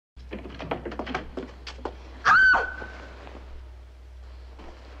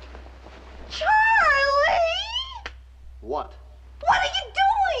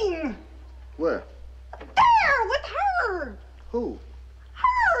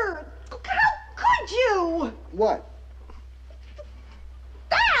What?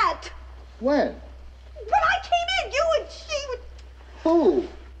 That! When? When I came in, you and she would... Who?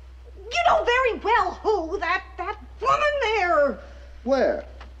 You know very well who. That woman there. Where?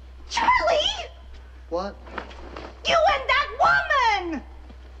 Charlie! What? You and that woman!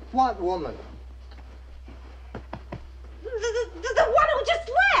 What woman? The one who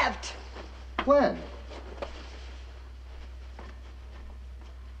just left. When?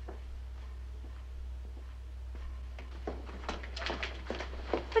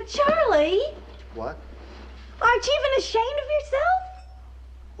 But Charlie, What? aren't you even ashamed of yourself?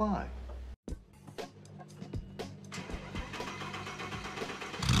 Why?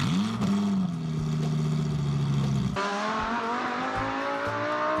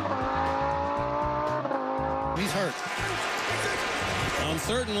 He's hurt. On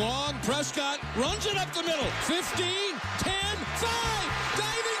third and long, Prescott runs it up the middle. 15, 10, 5,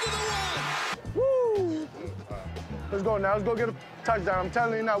 diving to the 1. Woo! Let's go now. Let's go get a touchdown. I'm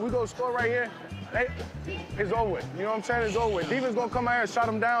telling you now, we go score right here. It's over with. You know what I'm saying? It's over with. Defense gonna come out here and shut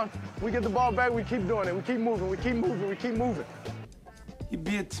them down. We get the ball back. We keep doing it. We keep moving. We keep moving. We keep moving. He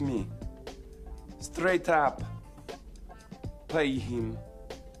beat me. Straight up. Pay him.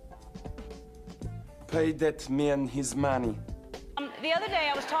 Pay that man his money. The other day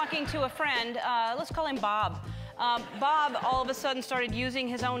I was talking to a friend, let's call him Bob. Bob all of a sudden started using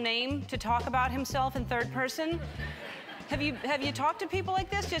his own name to talk about himself in third person. Have you talked to people like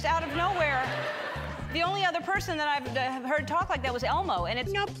this just out of nowhere? The only other person that I've heard talk like that was Elmo, and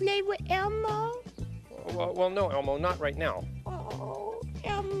it's... No play with Elmo? Well, no, Elmo, not right now. Oh,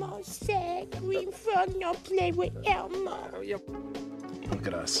 Elmo said green frog no play with Elmo. Look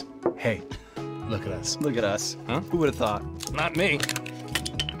at us. Hey, look at us. Look at us. Huh? Who would have thought? Not me.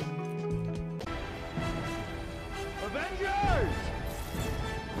 Avengers!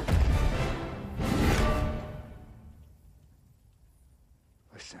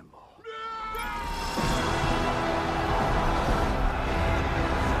 Assemble.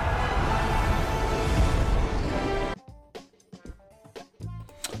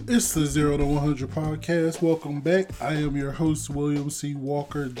 It's the 0 to 100 podcast. Welcome back. I am your host, William C.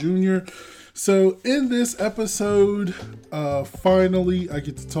 Walker Jr. So in this episode, finally, I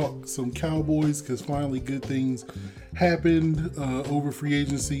get to talk some Cowboys because finally good things happened over free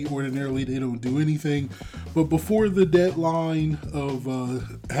agency. Ordinarily, they don't do anything. But before the deadline of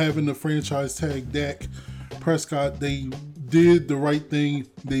having the franchise tag Dak Prescott, they did the right thing.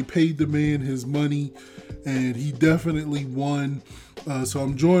 They paid the man his money, and he definitely won. So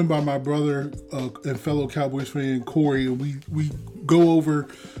I'm joined by my brother and fellow Cowboys fan, Corey, and we go over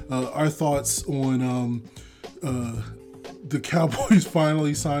our thoughts on the Cowboys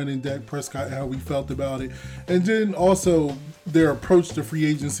finally signing Dak Prescott, how we felt about it, and then also their approach to free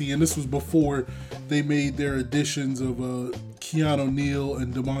agency. And this was before they made their additions of Keanu Neal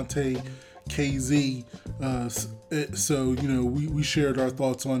and DeMonte KZ. So, you know, we shared our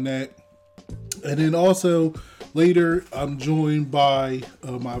thoughts on that. And then also later, I'm joined by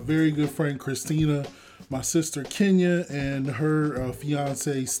my very good friend Christina, my sister Kenya, and her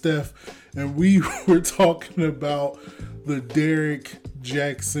fiance Steph. And we were talking about the Derek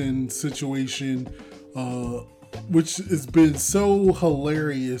Jackson situation, which has been so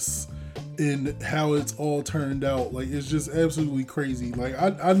hilarious in how it's all turned out. Like, it's just absolutely crazy. Like,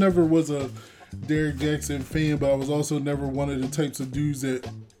 I never was a Derek Jackson fan, but I was also never one of the types of dudes that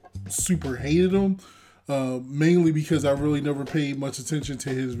super hated him, mainly because I really never paid much attention to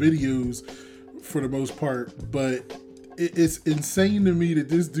his videos for the most part. But it's insane to me that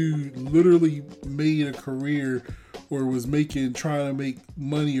this dude literally made a career or was trying to make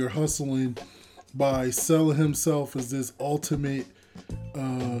money or hustling by selling himself as this ultimate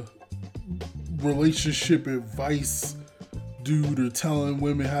relationship advice dude, or telling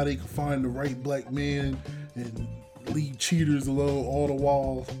women how they can find the right black man and leave cheaters alone,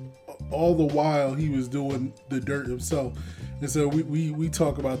 all the while he was doing the dirt himself. And so we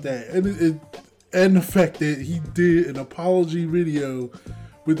talk about that, and the fact that he did an apology video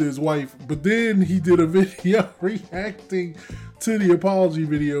with his wife, but then he did a video reacting to the apology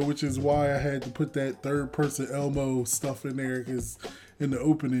video, which is why I had to put that third person Elmo stuff in there in the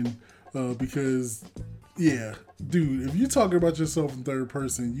opening, because yeah, dude, if you're talking about yourself in third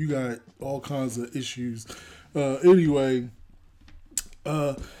person, you got all kinds of issues. Anyway,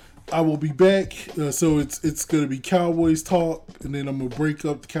 I will be back. So it's going to be Cowboys talk, and then I'm going to break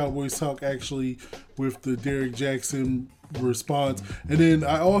up the Cowboys talk actually with the Derek Jackson response. And then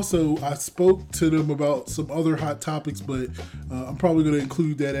I spoke to them about some other hot topics, but I'm probably going to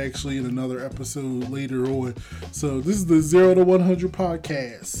include that actually in another episode later on. So this is the 0 to 100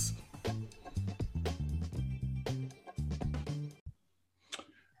 podcast.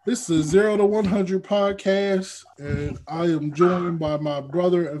 This is a 0 to 100 podcast, and I am joined by my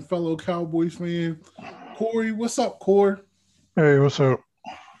brother and fellow Cowboys fan, Corey. What's up, Corey? Hey, what's up?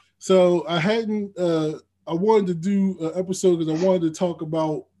 So I wanted to do an episode because I wanted to talk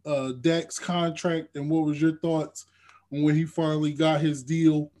about Dak's contract and what was your thoughts on when he finally got his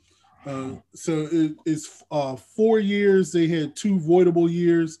deal. So it's 4 years. They had 2 voidable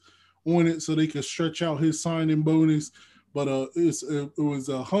years on it so they could stretch out his signing bonus. But it was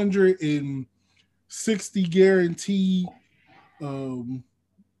 160 guaranteed. It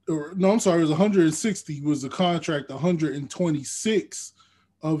was 160 was the contract. 126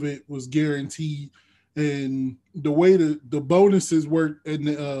 of it was guaranteed. And the way the bonuses worked,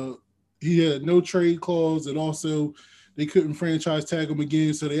 and he had no trade clause, and also they couldn't franchise tag him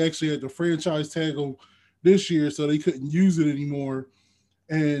again. So they actually had to franchise tag him this year, so they couldn't use it anymore.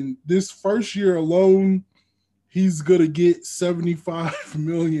 And this first year alone, he's gonna get $75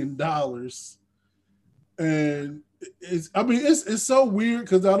 million, and it's so weird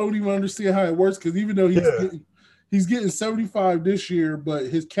because I don't even understand how it works. Because even though he's getting 75 this year, but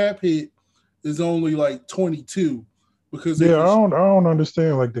his cap hit is only like 22 because I don't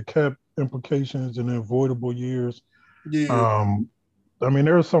understand like the cap implications and the avoidable years. Yeah.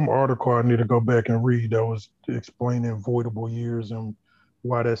 There's some article I need to go back and read that was explaining voidable years and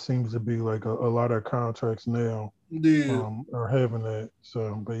why that seems to be like a lot of contracts now are having that.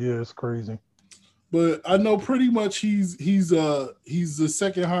 So, but yeah, it's crazy. But I know pretty much he's the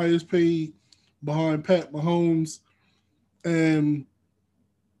second highest paid behind Pat Mahomes. And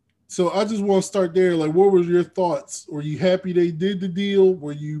so I just want to start there. Like, what were your thoughts? Were you happy they did the deal?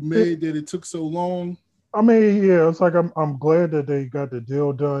 Were you mad that it took so long? It's like I'm glad that they got the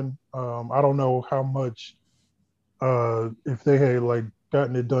deal done. I don't know how much if they had like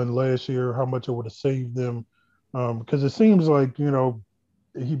gotten it done last year, how much it would have saved them. Because it seems like,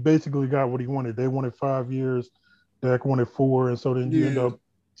 he basically got what he wanted. They wanted 5 years, Dak wanted 4, and so then you end up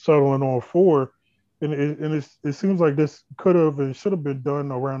settling on 4. And it seems like this could have and should have been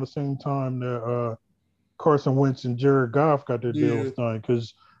done around the same time that Carson Wentz and Jared Goff got their deals done,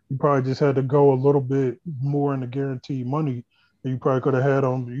 because you probably just had to go a little bit more in the guaranteed money, and you probably could have had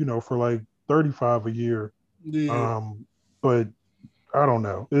them, for like 35 a year. But I don't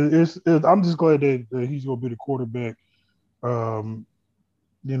know. I'm just glad that he's going to be the quarterback. I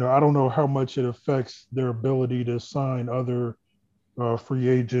don't know how much it affects their ability to sign other free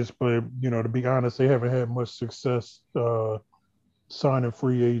agents, but to be honest, they haven't had much success signing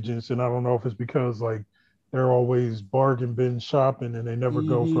free agents, and I don't know if it's because like they're always bargain bin shopping and they never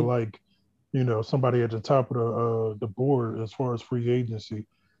go for like somebody at the top of the board as far as free agency.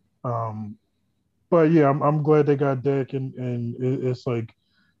 But yeah, I'm glad they got Dak, and it's like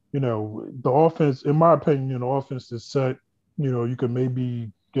the offense, in my opinion, the offense is set. You could maybe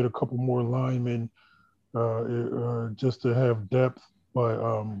get a couple more linemen just to have depth. But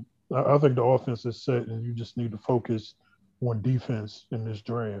I think the offense is set, and you just need to focus on defense in this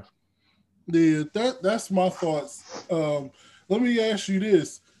draft. Yeah, that's my thoughts. Let me ask you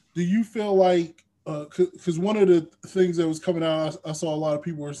this. Do you feel like because one of the things that was coming out, I saw a lot of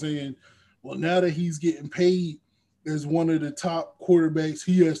people were saying, well, now that he's getting paid as one of the top quarterbacks,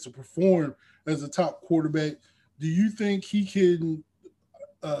 he has to perform as a top quarterback. Do you think he can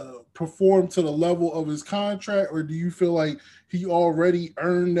perform to the level of his contract, or do you feel like he already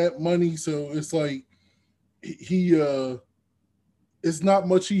earned that money? So it's like he it's not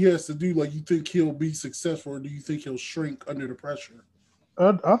much he has to do. Like, you think he'll be successful, or do you think he'll shrink under the pressure?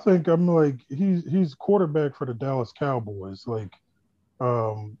 I think he's quarterback for the Dallas Cowboys. Like,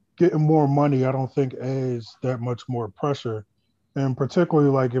 getting more money, I don't think adds that much more pressure. And particularly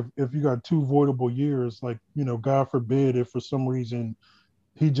like if you got 2 voidable years, like, God forbid if for some reason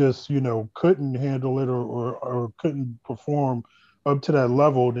he just, couldn't handle it or couldn't perform up to that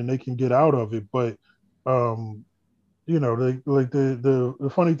level, then they can get out of it. But, the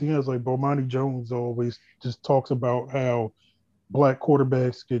funny thing is, like, Bomani Jones always just talks about how black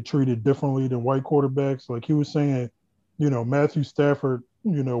quarterbacks get treated differently than white quarterbacks. Like he was saying, Matthew Stafford,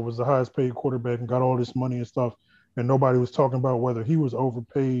 was the highest paid quarterback and got all this money and stuff. And nobody was talking about whether he was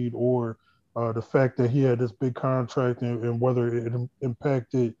overpaid or the fact that he had this big contract and whether it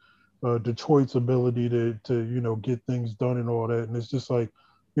impacted Detroit's ability to get things done and all that. And it's just like,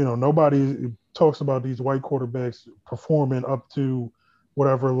 nobody talks about these white quarterbacks performing up to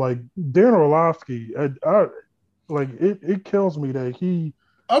whatever. Like Dan Orlovsky, it kills me that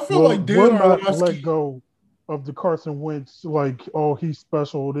I feel like Dan not Orlovsky let go of the Carson Wentz, like, oh, he's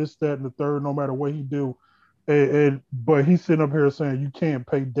special, this, that, and the third, no matter what he do. But he's sitting up here saying you can't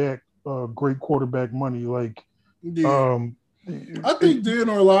pay Dak great quarterback money. Like, I think Dan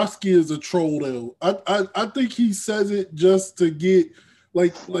Orlovsky is a troll though. I think he says it just to get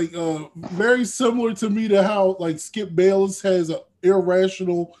like very similar to me to how like Skip Bayless has an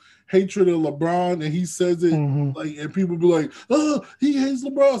irrational hatred of LeBron, and he says it like, and people be like, "Oh, he hates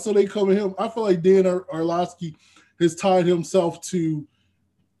LeBron," so they come at him. I feel like Dan Orlovsky has tied himself to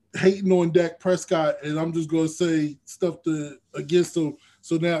hating on Dak Prescott, and I'm just gonna say stuff against him.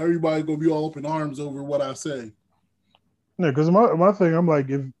 So now everybody's gonna be all up in arms over what I say. Yeah, because my thing, I'm like,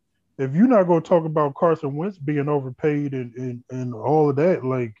 if you're not gonna talk about Carson Wentz being overpaid and all of that,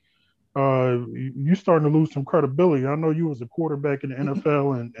 like, you starting to lose some credibility. I know you was a quarterback in the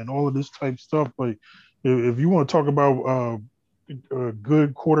NFL and all of this type stuff, but if you want to talk about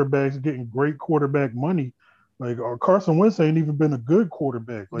good quarterbacks getting great quarterback money, like Carson Wentz ain't even been a good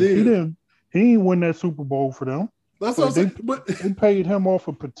quarterback. Like he ain't win that Super Bowl for them. That's what I'm saying. But they paid him off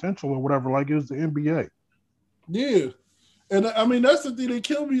of potential or whatever, like it was the NBA. Yeah. And I mean, that's the thing that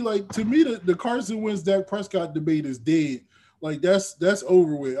killed me. Like, to me, the Carson Wentz Dak Prescott debate is dead. Like, that's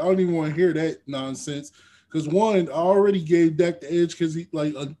over with. I don't even want to hear that nonsense. Because one, I already gave Dak the edge because he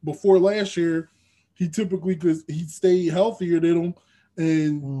before last year, he typically, because he stayed healthier than him.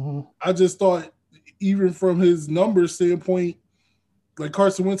 And I just thought, even from his numbers standpoint, like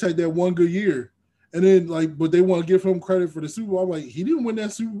Carson Wentz had that one good year. And then but they want to give him credit for the Super Bowl. I'm like, he didn't win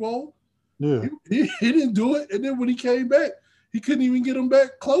that Super Bowl. Yeah, he didn't do it, and then when he came back, he couldn't even get them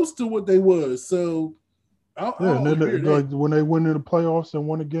back close to what they was. So, and then like when they went into the playoffs and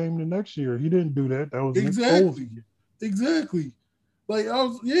won a game the next year, he didn't do that. That was exactly. Like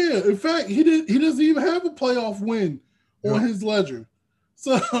in fact, he doesn't even have a playoff win on his ledger.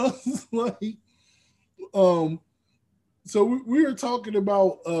 So like, so we were talking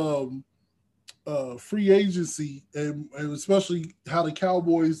about free agency and especially how the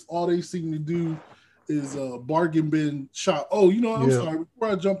Cowboys, all they seem to do is bargain bin shop. Oh, I'm sorry. Before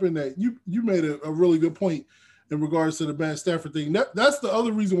I jump in that, you made a really good point in regards to the Matt Stafford thing. That's the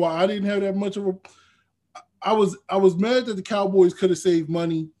other reason why I didn't have that much of a. I was mad that the Cowboys could have saved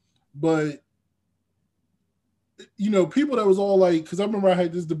money, but people that was all like, because I remember I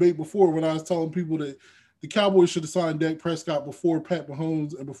had this debate before when I was telling people that the Cowboys should have signed Dak Prescott before Pat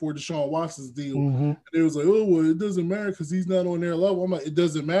Mahomes and before Deshaun Watson's deal. And it was like, oh, well, it doesn't matter because he's not on their level. I'm like, it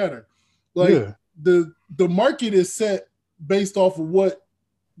doesn't matter. Like the market is set based off of what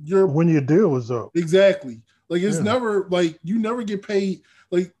when your deal is up. Exactly. Like it's never like you never get paid.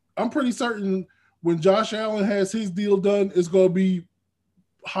 Like I'm pretty certain when Josh Allen has his deal done, it's gonna be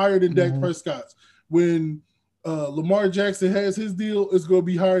higher than Dak Prescott's. When Lamar Jackson has his deal, it's gonna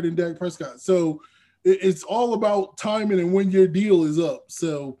be higher than Dak Prescott. So it's all about timing and when your deal is up.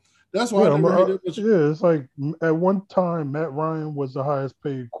 So that's why it's like at one time Matt Ryan was the highest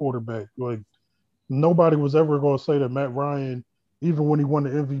paid quarterback. Like nobody was ever going to say that Matt Ryan, even when he won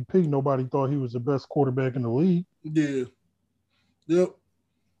the MVP, nobody thought he was the best quarterback in the league. Yeah. Yep.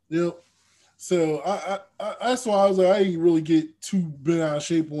 So I that's why I was like, I didn't really get too bent out of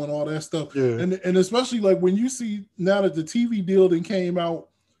shape on all that stuff. Yeah. And especially like when you see now that the TV deal then came out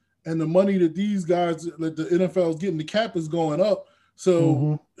and the money that these guys that the NFL is getting, the cap is going up.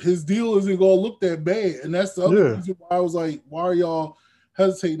 So his deal isn't going to look that bad. And that's the other reason why I was like, why are y'all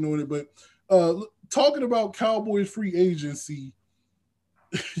hesitating on it? But talking about Cowboys free agency,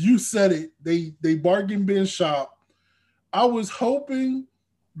 you said it. They bargain bin shop. I was hoping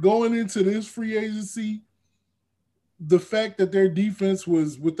going into this free agency, the fact that their defense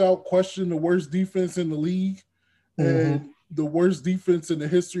was without question the worst defense in the league and the worst defense in the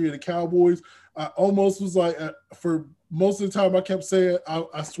history of the Cowboys. I almost was like, for most of the time I kept saying,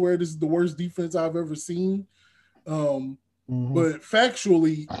 I swear this is the worst defense I've ever seen. But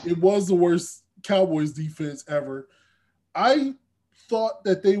factually, it was the worst Cowboys defense ever. I thought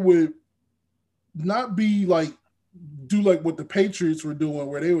that they would not be like, do like what the Patriots were doing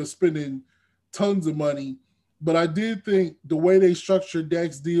where they were spending tons of money. But I did think the way they structured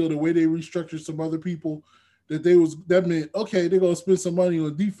Dak's deal, the way they restructured some other people, that meant, okay, they're going to spend some money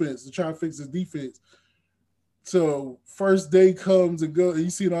on defense to try to fix the defense. So first day comes and goes, and you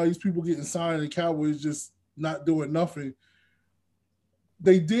see all these people getting signed and the Cowboys just not doing nothing.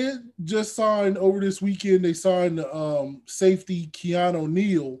 They did just sign over this weekend. They signed safety Keanu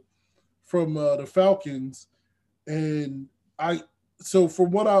Neal from the Falcons. And so from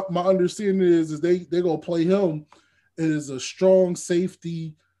what my understanding is they're going to play him as a strong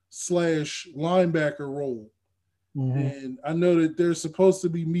safety / linebacker role. And I know that they're supposed to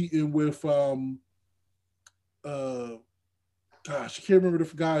be meeting with I can't remember the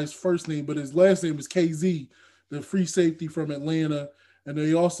guy's first name, but his last name is KZ, the free safety from Atlanta. And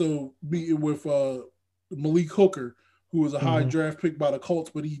they also meeting with Malik Hooker, who was a high draft pick by the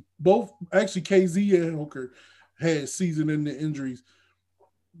Colts, but actually KZ and Hooker had season-ending injuries.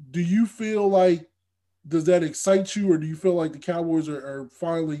 Do you feel like, does that excite you, or do you feel like the Cowboys are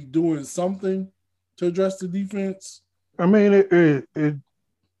finally doing something to address the defense? I mean,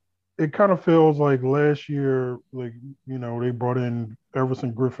 it kind of feels like last year, like, you know, they brought in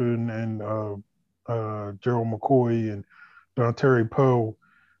Everson Griffin and Gerald McCoy and Dontari Poe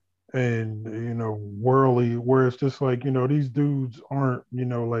and, you know, Worley, where it's just like, you know, these dudes aren't, you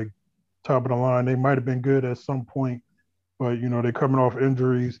know, like top of the line. They might have been good at some point, but, you know, they're coming off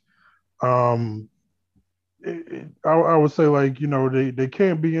injuries. I would say, like, you know, they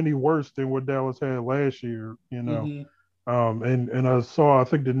can't be any worse than what Dallas had last year, you know. And I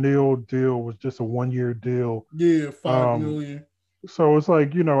think the Neal deal was just a 1-year deal. Yeah, $5 million. So it's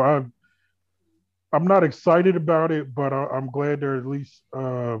like, you know, I'm not excited about it, but I'm glad they're at least,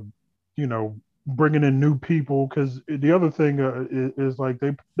 you know, bringing in new people, because the other thing is like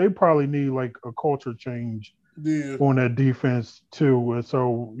they probably need like a culture change on that defense too. And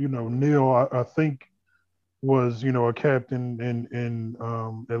so, you know, Neal, I think, was, you know, a captain in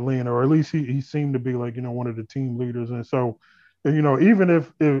Atlanta, or at least he seemed to be like, you know, one of the team leaders. And so, you know, even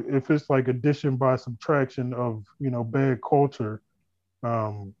if it's like addition by subtraction of, you know, bad culture,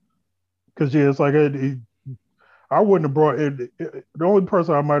 because it's like I wouldn't have brought it. The only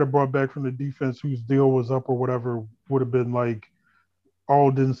person I might have brought back from the defense whose deal was up or whatever would have been like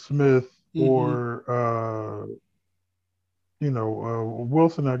Aldon Smith or you know,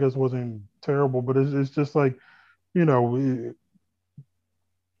 Wilson. I guess wasn't terrible, but it's just like, you know,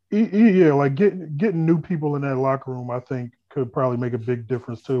 yeah, like getting new people in that locker room, I think, could probably make a big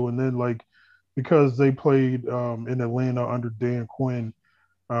difference too. And then, like, because they played in Atlanta under Dan Quinn,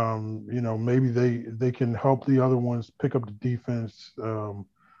 you know, maybe they can help the other ones pick up the defense.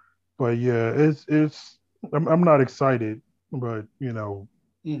 But yeah, it's I'm not excited, but, you know,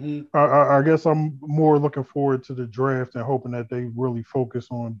 I guess I'm more looking forward to the draft and hoping that they really focus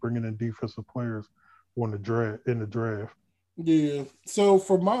on bringing in defensive players in the draft. Yeah. So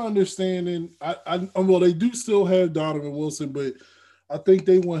from my understanding, well, they do still have Donovan Wilson, but I think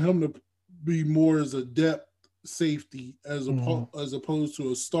they want him to be more as a depth safety as opposed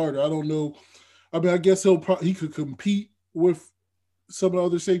to a starter. I don't know. I mean, I guess he could compete with some of the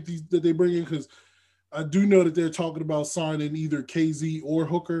other safeties that they bring in, because I do know that they're talking about signing either KZ or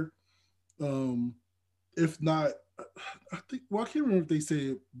Hooker. If not, I think, well, I can't remember if they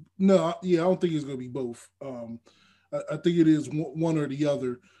said, no, yeah, I don't think it's going to be both. I think it is one or the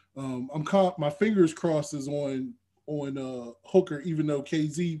other. My fingers crossed is on Hooker, even though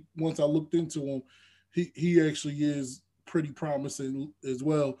KZ, once I looked into him, he actually is pretty promising as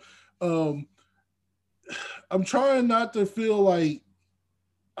well. I'm trying not to feel like,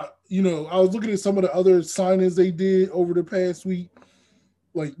 you know, I was looking at some of the other signings they did over the past week,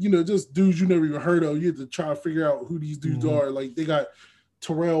 like, you know, just dudes you never even heard of. You have to try to figure out who these dudes are. Like, they got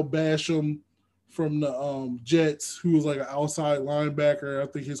Terrell Basham from the Jets, who was like an outside linebacker. I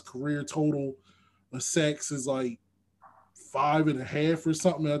think his career total of sacks is like 5.5 or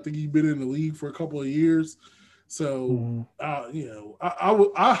something. I think he's been in the league for a couple of years. So, you know,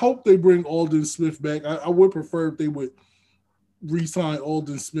 I hope they bring Aldon Smith back. I would prefer if they would re-sign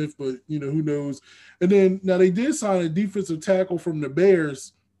Aldon Smith, but, you know, who knows. And then now they did sign a defensive tackle from the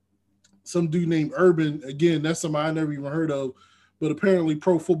Bears, some dude named Urban. Again, that's somebody I never even heard of, but apparently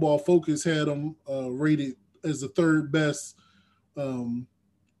Pro Football Focus had him rated as the third best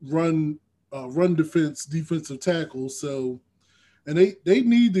run defensive tackle. So, and they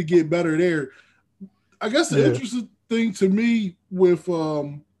need to get better there. I guess the interesting thing to me with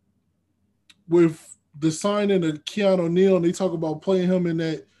the signing of Keanu Neal, and they talk about playing him in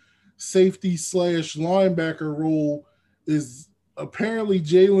that safety / linebacker role, is apparently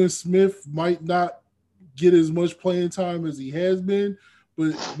Jalen Smith might not get as much playing time as he has been.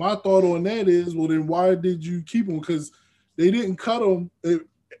 But my thought on that is, well, then why did you keep him? Because they didn't cut him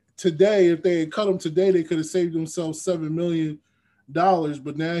today. If they had cut him today, they could have saved themselves $7 million.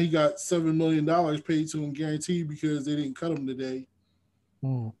 But now he got $7 million paid to him guaranteed because they didn't cut him today.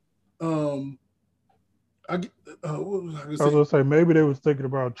 I was gonna say maybe they was thinking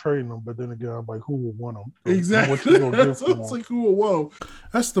about trading him, but then again, I'm like, who would want him? So exactly. It's like, who would want him?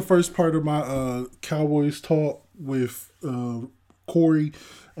 That's the first part of my Cowboys talk with Corey.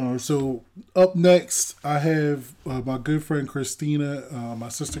 So up next, I have my good friend Christina, my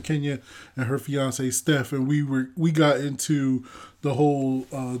sister Kenya, and her fiance Steph, and we got into the whole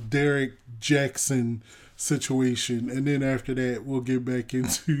Derek Jackson situation, and then after that we'll get back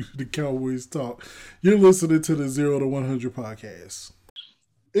into the Cowboys talk. You're listening to the 0 to 100 podcast.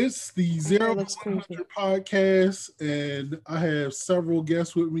 It's the Zero to 100 podcast, and I have several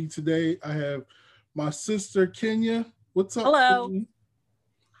guests with me today. I have my sister Kenya. What's up? Hello. Kenya?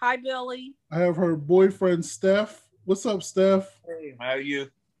 Hi, Billy. I have her boyfriend Steph. What's up, Steph? Hey, how are you?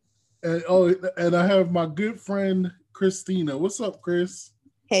 And I have my good friend Christina. What's up, Chris?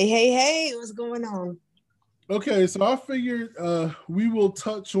 Hey, what's going on? Okay, so I figured we will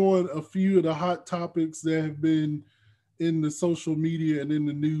touch on a few of the hot topics that have been in the social media and in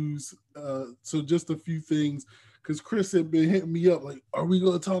the news. So just a few things, because Chris had been hitting me up like, "Are we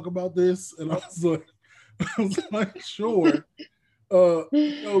going to talk about this?" And I was like, "Sure." So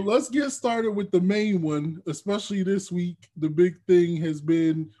let's get started with the main one, especially this week. The big thing has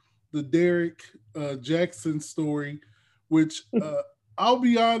been the Derek Jackson story, which I'll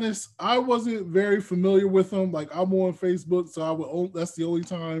be honest, I wasn't very familiar with him. Like, I'm on Facebook, so that's the only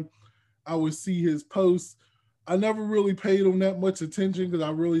time I would see his posts. I never really paid him that much attention because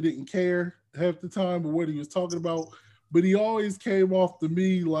I really didn't care half the time of what he was talking about. But he always came off to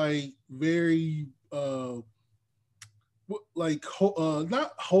me like very not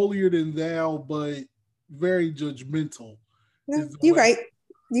holier than thou, but very judgmental. You're right.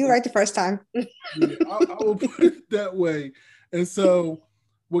 You're right the first time. Yeah, I will put it that way. And so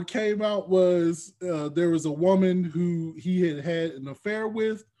what came out was there was a woman who he had an affair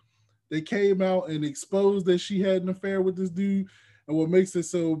with. They came out and exposed that she had an affair with this dude. And what makes it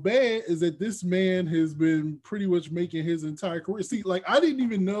so bad is that this man has been pretty much making his entire career. See, like, I didn't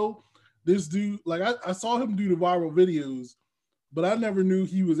even know this dude. Like, I saw him do the viral videos, but I never knew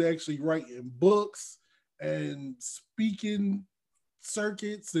he was actually writing books and speaking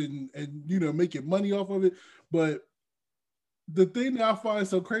circuits and making money off of it. But the thing that I find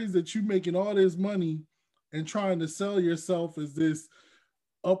so crazy is that you making all this money and trying to sell yourself as this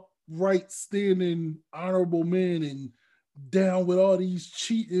upright, standing, honorable man and down with all these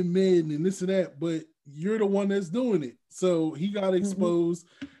cheating men and this and that, but you're the one that's doing it. So he got exposed,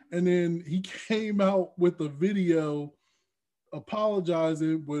 and then he came out with a video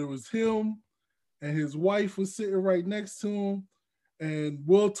apologizing, but it was him and his wife was sitting right next to him. And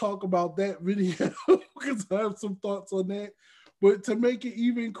we'll talk about that video because I have some thoughts on that. But to make it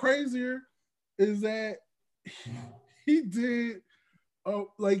even crazier is that he did,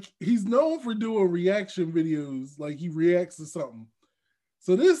 he's known for doing reaction videos, like he reacts to something.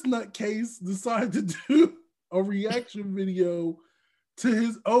 So this nutcase decided to do a reaction video to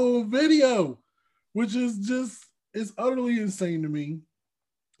his own video, which is just, it's utterly insane to me.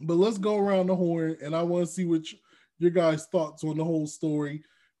 But let's go around the horn, and I want to see what your guys' thoughts on the whole story.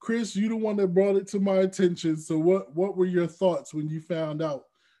 Chris, you the one that brought it to my attention. So what were your thoughts when you found out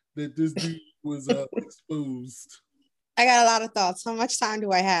that this dude was exposed? I got a lot of thoughts. How much time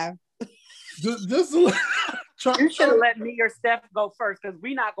do I have? Just you should have let me or Steph go first because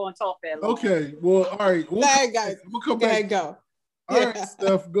we're not going to talk that long. Okay, well, all right. Go ahead, guys. We'll come go back. ahead, go. All right,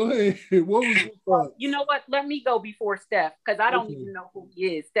 Steph, go ahead. What was your thought? You know what? Let me go before Steph because I don't even know who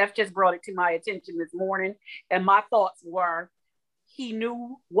he is. Steph just brought it to my attention this morning, and my thoughts were he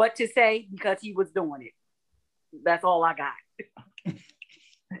knew what to say because he was doing it. That's all I got.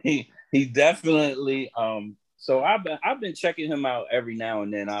 He definitely. So I've been checking him out every now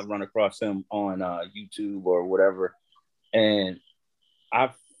and then. I run across him on YouTube or whatever, and I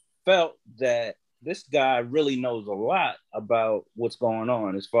felt that this guy really knows a lot about what's going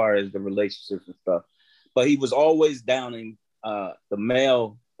on as far as the relationships and stuff. But he was always downing the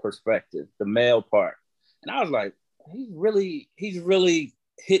male perspective, the male part. And I was like, he's really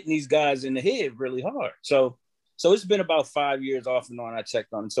hitting these guys in the head really hard. So it's been about 5 years off and on. I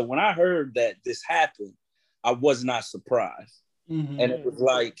checked on him. So when I heard that this happened, I was not surprised. And it was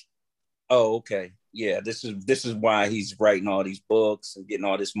like, oh, okay. Yeah, this is why he's writing all these books and getting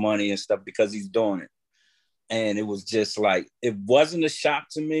all this money and stuff, because he's doing it. And it was just like, it wasn't a shock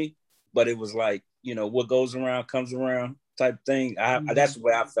to me, but it was like, what goes around comes around type thing. That's the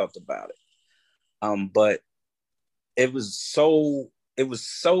way I felt about it. But it was so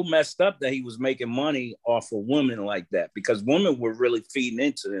messed up that he was making money off of women like that, because women were really feeding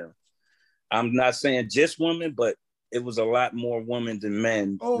into him. I'm not saying just women, but it was a lot more women than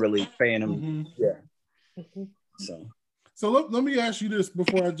men really paying him. Yeah. So let me ask you this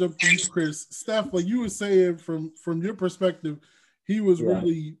before I jump to you, Chris. Steph, like you were saying, from your perspective, he was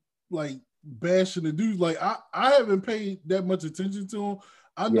really like bashing the dude. Like I haven't paid that much attention to him.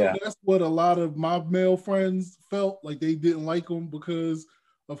 I know that's what a lot of my male friends felt, like they didn't like him because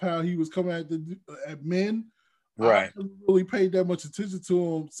of how he was coming at men. Right. I haven't really paid that much attention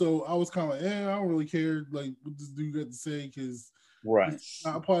to him, so I was kind of like, I don't really care like what this dude got to say because it's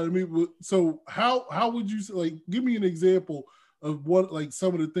not a part of me. So how would you like give me an example of what, like,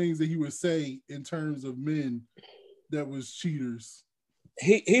 some of the things that he would say in terms of men that was cheaters?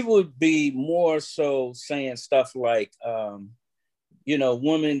 He would be more so saying stuff like,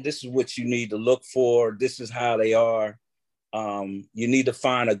 women, this is what you need to look for. This is how they are. You need to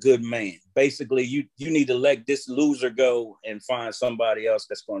find a good man. Basically, you need to let this loser go and find somebody else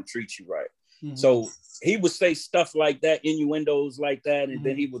that's going to treat you right. Mm-hmm. So he would say stuff like that, innuendos like that, and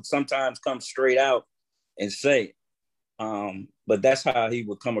then he would sometimes come straight out and say it. But that's how he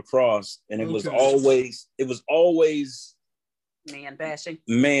would come across, and it was always man bashing.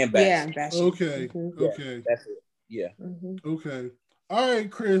 Man bashing. Yeah, bashing. Okay. Mm-hmm. Okay. Yeah, that's it. Yeah. Mm-hmm. Okay. All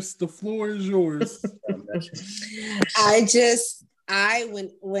right, Chris, the floor is yours.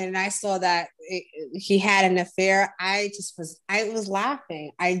 When I saw that he had an affair, I was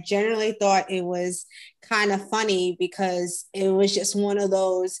laughing. I generally thought it was kind of funny because it was just one of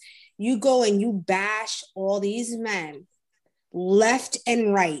those, you go and you bash all these men left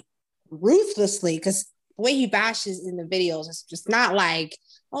and right ruthlessly, because the way he bashes in the videos is just not like,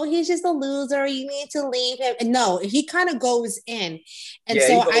 oh, he's just a loser, you need to leave him. And no, he kind of goes in. And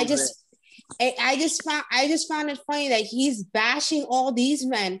so I just found it funny that he's bashing all these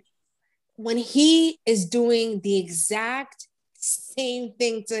men when he is doing the exact same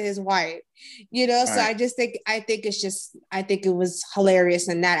thing to his wife, Right. So I think it was hilarious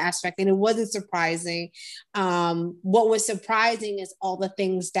in that aspect, and it wasn't surprising. What was surprising is all the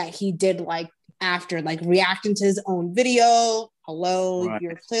things that he did, like after, like reacting to his own video. Hello, right.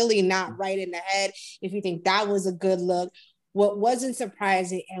 You're clearly not right in the head if you think that was a good look. What wasn't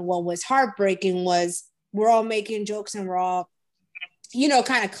surprising and what was heartbreaking was we're all making jokes and we're all,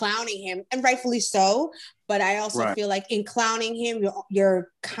 kind of clowning him, and rightfully so. But I also feel like in clowning him, you're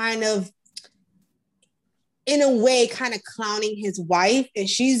kind of, in a way, kind of clowning his wife. And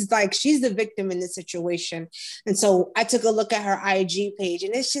she's the victim in this situation. And so I took a look at her IG page,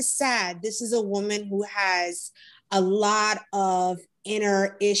 and it's just sad. This is a woman who has a lot of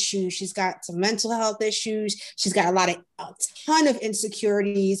inner issues. She's got some mental health issues. She's got a ton of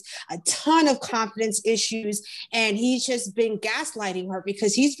insecurities, a ton of confidence issues. And he's just been gaslighting her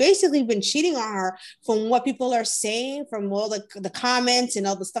because he's basically been cheating on her. From what people are saying, from all the comments and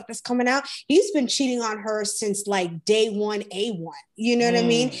all the stuff that's coming out, he's been cheating on her since like day one, A1. You know what I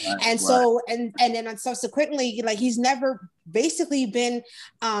mean? And so, and then subsequently, like, he's never basically been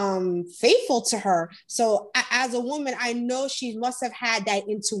faithful to her. So as a woman, I know she must have had that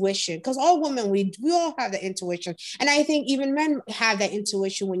intuition, because all women, we all have the intuition. And I think even men have that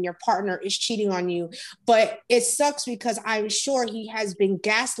intuition when your partner is cheating on you. But it sucks because I'm sure he has been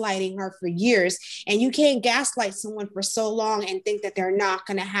gaslighting her for years, and you can't gaslight someone for so long and think that they're not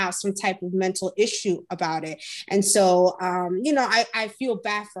going to have some type of mental issue about it. And so, I feel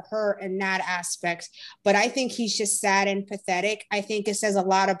bad for her in that aspect, but I think he's just sad and pathetic. I think it says a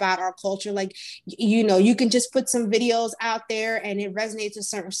lot about our culture. Like, you can just put some videos out there and it resonates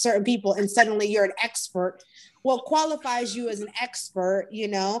with certain people, and suddenly you're an expert. What qualifies you as an expert?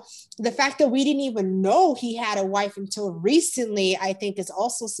 The fact that we didn't even know he had a wife until recently, I think is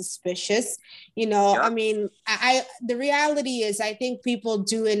also suspicious. I mean, the reality is, I think people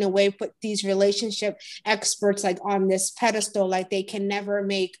do in a way put these relationship experts like on this pedestal, like they can never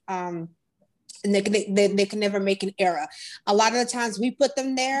make, and they can never make an error. A lot of the times we put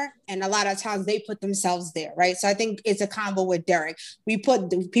them there, and a lot of times they put themselves there, right? So I think it's a combo with Derek.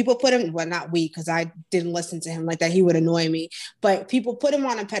 People put him, well, not we, because I didn't listen to him like that. He would annoy me. But people put him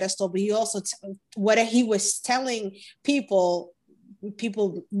on a pedestal, but he also, what he was telling people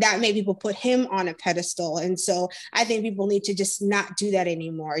that made people put him on a pedestal. And so I think people need to just not do that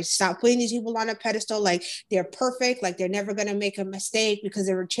anymore. Stop putting these people on a pedestal like they're perfect, like they're never going to make a mistake, because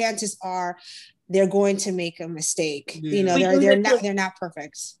their chances are they're going to make a mistake. Yeah. They're not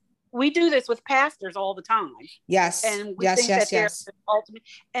perfect. We do this with pastors all the time. Yes. And we think that they're the ultimate.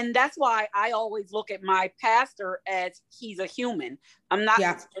 And that's why I always look at my pastor as he's a human. I'm not,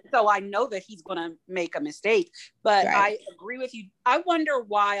 so I know that he's going to make a mistake, but I agree with you. I wonder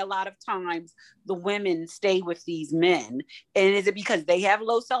why a lot of times the women stay with these men. And is it because they have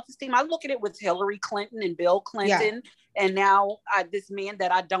low self-esteem? I look at it with Hillary Clinton and Bill Clinton. Yeah. And now this man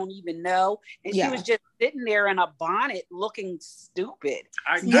that I don't even know. And she was just sitting there in a bonnet looking stupid.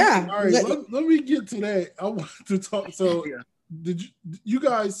 All right, let me get to that. I want to talk. So did you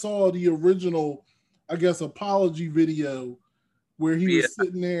guys saw the original, I guess, apology video where he was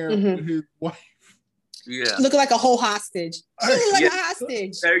sitting there with his wife? Yeah. Looking like a whole hostage. She looked like a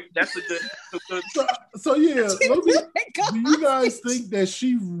hostage. That's a good. So do you guys think that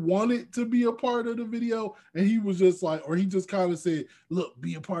she wanted to be a part of the video, and he was just like, or he just kind of said, "Look,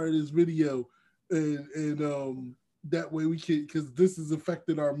 be a part of this video," and that way we can, because this has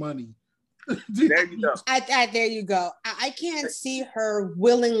affected our money. There you go. There you go. I can't see her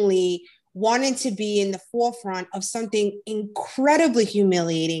willingly wanting to be in the forefront of something incredibly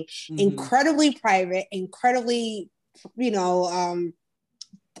humiliating, incredibly private, incredibly,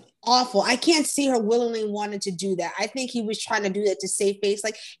 awful. I can't see her willingly wanting to do that. I think he was trying to do that to save face.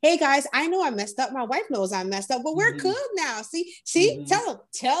 Like, hey guys, I know I messed up. My wife knows I messed up, but we're good now. See,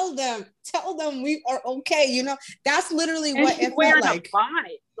 tell them we are okay. That's literally and what she's it wearing felt like. a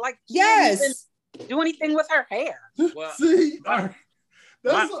bonnet. Like, yes. Didn't do anything with her hair. Well, see, I did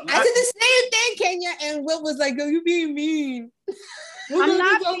the same thing, Kenya, and Will was like, "Oh, you being mean." I'm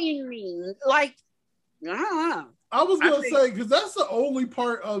not being mean. Like, I was gonna say, because that's the only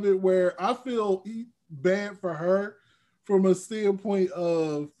part of it where I feel bad for her from a standpoint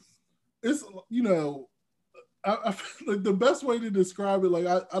of it's I feel like the best way to describe it, like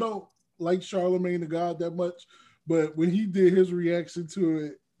I don't like Charlamagne the God that much, but when he did his reaction to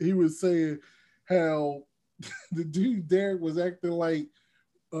it, he was saying how the dude Derek was acting like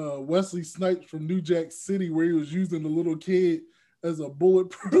Wesley Snipes from New Jack City, where he was using the little kid as a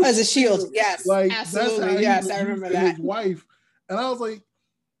bulletproof, as a shield. Yes, like absolutely. That's how yes, I remember that. His wife, and I was like,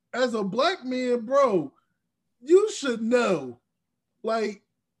 as a black man, bro, you should know. Like,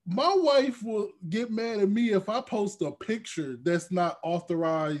 my wife will get mad at me if I post a picture that's not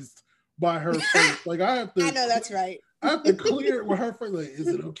authorized by her face. Like, I have to. I know that's right. I have to clear it with her face. Like, is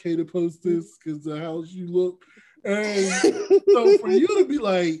it okay to post this because of how you look? And so for you to be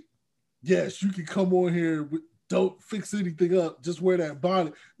like, yes, you can come on here. Don't fix anything up. Just wear that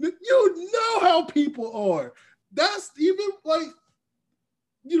bonnet. You know how people are. That's even like,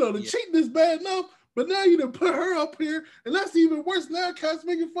 the cheating is bad enough, but now you done put her up here, and that's even worse. Now cats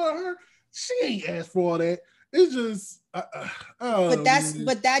making fun of her. She ain't asked for all that. It's just,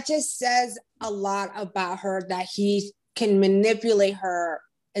 but that just says a lot about her, that he can manipulate her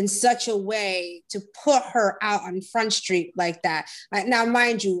in such a way to put her out on Front Street like that. Like, now,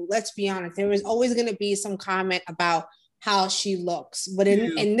 mind you, let's be honest, there is always going to be some comment about how she looks. But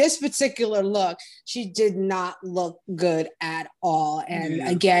in this particular look, she did not look good at all. And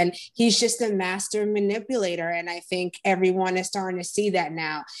again, he's just a master manipulator. And I think everyone is starting to see that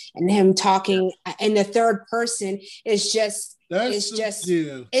now. And him talking in the third person is just... It's just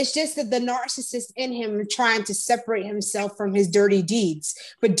that the narcissist in him trying to separate himself from his dirty deeds.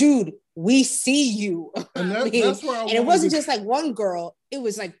 But dude, we see you. And that's where it wasn't just like one girl, it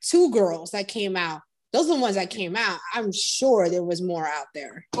was like two girls that came out. Those are the ones that came out. I'm sure there was more out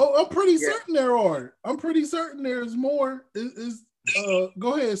there. Oh, I'm pretty certain there are. I'm pretty certain there's more.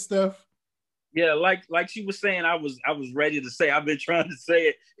 Go ahead, Steph. Yeah, like she was saying, I was ready to say, I've been trying to say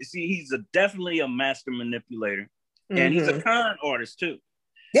it. You see, he's definitely a master manipulator. And he's a con artist too.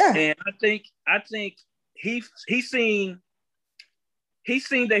 Yeah. And I think he's seen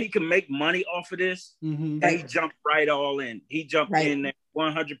that he can make money off of this. And he jumped right all in. He jumped in there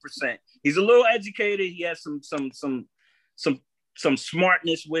 100%. He's a little educated. He has some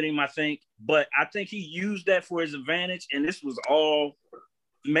smartness with him, I think. But I think he used that for his advantage. And this was all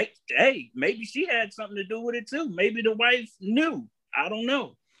maybe she had something to do with it too. Maybe the wife knew. I don't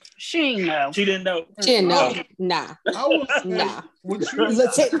know. She didn't know. She didn't know. She didn't know. Nah. Nah.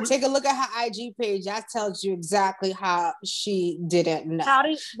 Take a look at her IG page. That tells you exactly how she didn't know.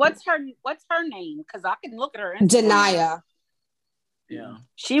 What's her name? Because I can look at her. Denia. Yeah.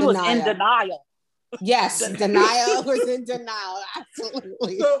 She was in denial. Yes, Denia was in denial.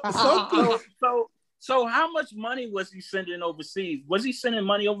 Absolutely. So how much money was he sending overseas? Was he sending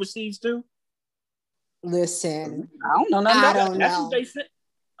money overseas too? Listen, I don't know. I don't know. That's what they said.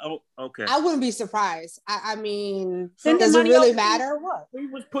 Oh, okay. I wouldn't be surprised. I mean, does it really matter? What? He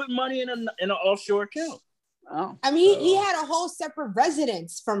was putting money in an offshore account. Oh. I mean, he had a whole separate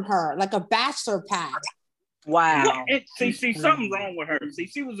residence from her, like a bachelor pad. Wow. See, something's wrong with her. See,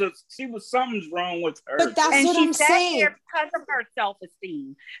 something's wrong with her. But that's what I'm saying. Because of her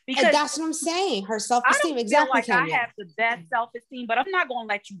self-esteem. Because that's what I'm saying. Her self-esteem. Exactly. I have the best self-esteem, but I'm not going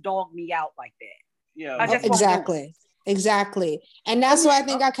to let you dog me out like that. Yeah. Exactly. And that's why I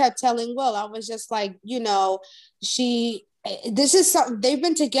think I kept telling Will, I was just like, this is something they've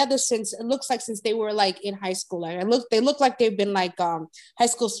been together since they were like in high school. Like they look like they've been like high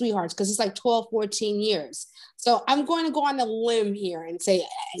school sweethearts, because it's like 12, 14 years. So I'm going to go on a limb here and say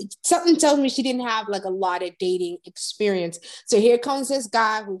something tells me she didn't have like a lot of dating experience. So here comes this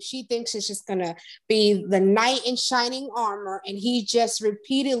guy who she thinks is just gonna be the knight in shining armor, and he just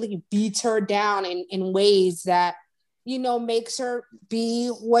repeatedly beats her down in ways that makes her be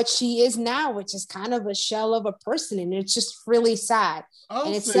what she is now, which is kind of a shell of a person. And it's just really sad.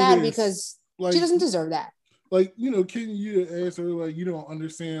 And it's sad because she doesn't deserve that. like, you know, Ken, you asked her, like, you don't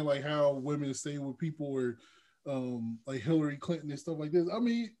understand, like, how women stay with people or, like Hillary Clinton and stuff like this. I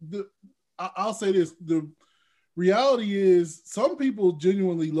mean, I'll say this: the reality is, some people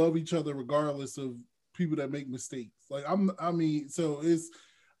genuinely love each other regardless of people that make mistakes. Like, I'm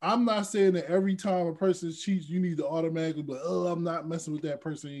not saying that every time a person cheats, you need to automatically be like, oh, I'm not messing with that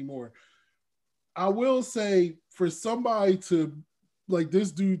person anymore. I will say, for somebody to, like,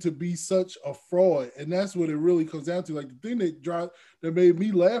 this dude to be such a fraud, and that's what it really comes down to. Like, the thing that made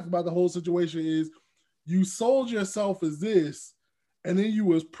me laugh about the whole situation is you sold yourself as this, and then you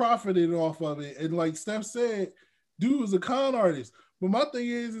was profiting off of it. And like Steph said, dude was a con artist. But my thing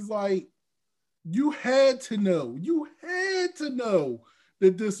is like, you had to know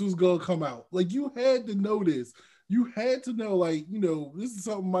that this was gonna come out. Like, you had to know this. You had to know, like, you know, this is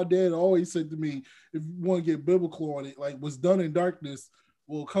something my dad always said to me, if you want to get biblical on it, like, what's done in darkness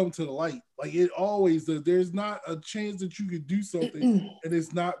will come to the light. Like, it always does. There's not a chance that you could do something and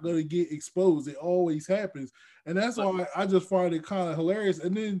it's not going to get exposed. It always happens. And that's why I just find it kind of hilarious.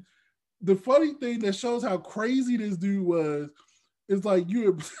 And then the funny thing that shows how crazy this dude was is, like, you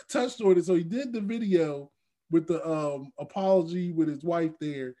had touched on it. So he did the video with the apology with his wife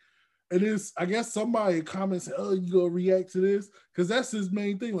there. And it's, I guess somebody comments, oh, you gonna react to this? Because that's his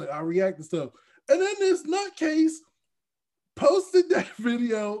main thing. Like, I react to stuff. And then this nutcase posted that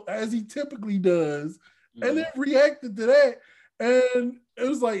video as he typically does, and then reacted to that. And it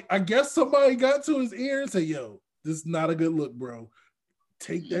was like, I guess somebody got to his ear and said, yo, this is not a good look, bro.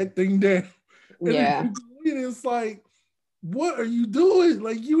 Take that thing down. And it's like, what are you doing?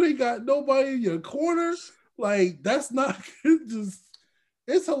 Like, you ain't got nobody in your corner. Like, that's not just...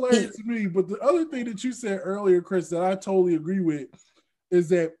 It's hilarious to me. But the other thing that you said earlier, Chris, that I totally agree with, is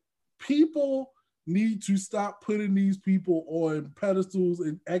that people need to stop putting these people on pedestals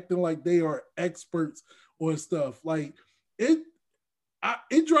and acting like they are experts on stuff. Like, it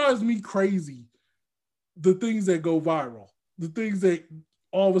drives me crazy, the things that go viral, the things that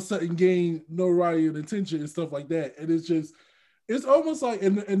all of a sudden gain notoriety and attention and stuff like that. And it's just, it's almost like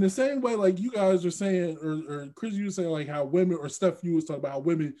in the same way, like you guys are saying, or Chris, you were saying, like, how women, or Steph, you was talking about how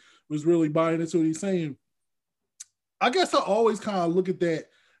women was really buying into what he's saying. I guess I always kind of look at that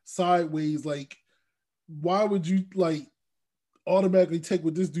sideways. Like, why would you, like, automatically take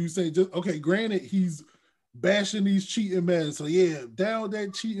what this dude's saying? Just, okay, granted, he's bashing these cheating men. So yeah, down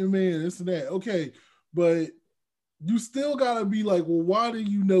that cheating man, this and that. Okay, but you still gotta be like, well, why do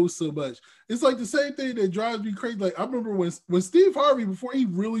you know so much? It's like the same thing that drives me crazy. Like, I remember when Steve Harvey, before he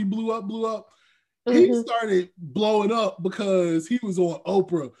really blew up, he started blowing up because he was on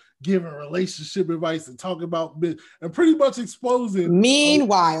Oprah giving relationship advice and talking about and pretty much exposing.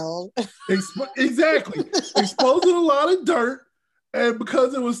 Meanwhile, exposing a lot of dirt, and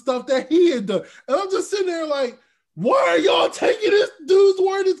because it was stuff that he had done. And I'm just sitting there like, why are y'all taking this dude's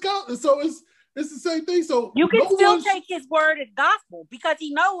word as gospel? So it's the same thing. So you can still take his word as gospel because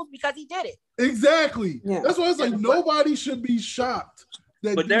he knows, because he did it. Exactly. Yeah. That's why it's like, nobody should be shocked.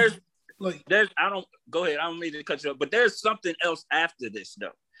 But I don't go ahead. I don't mean to cut you off, but there's something else after this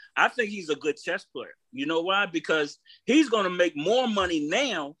though. I think he's a good chess player. You know why? Because he's going to make more money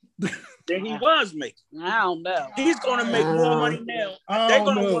now than he was making. I don't know. He's going to make more money now. They're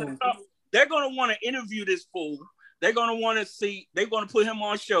going to want to interview this fool. They're going to want to see. They're going to put him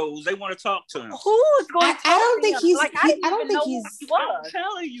on shows. They want to talk to him. Who's going to? I don't think he's. Like, I don't think he's. I'm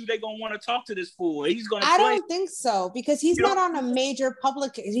telling you, they're going to want to talk to this fool. He's going to. I don't think so, because he's not on a major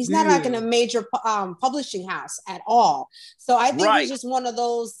public. He's not like in a major publishing house at all. So I think he's just one of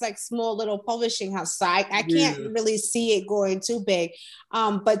those, like, small little publishing house. So I can't really see it going too big.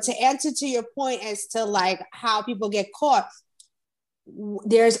 But to answer to your point as to, like, how people get caught,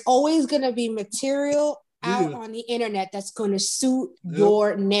 there's always going to be material out on the internet that's going to suit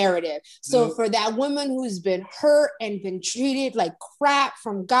your narrative. So for that woman who's been hurt and been treated like crap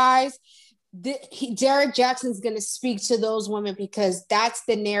from guys, Derek Jackson's going to speak to those women, because that's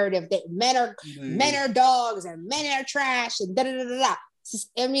the narrative, that men are dogs and men are trash and da da da da.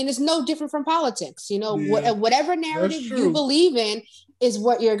 I mean, it's no different from politics. You know, whatever narrative you believe in is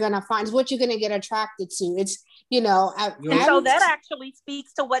what you're going to find, is what you're going to get attracted to. It's, you know, so that actually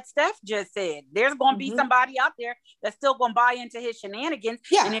speaks to what Steph just said. There's going to be somebody out there that's still going to buy into his shenanigans.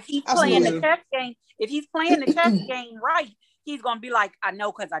 Yeah, and if he's playing the chess game, right, he's going to be like, I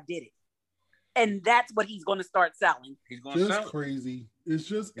know because I did it. And that's what he's going to start selling. He's going to sell. Crazy. It's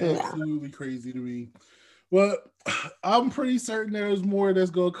just absolutely crazy to me. Well, I'm pretty certain there's more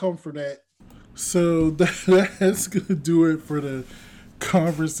that's going to come for that. So that's going to do it for the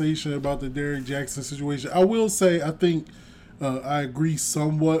conversation about the Derek Jackson situation. I will say, I think I agree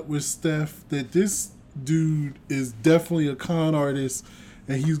somewhat with Steph that this dude is definitely a con artist,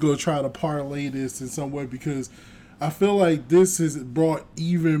 and he's gonna try to parlay this in some way because I feel like this has brought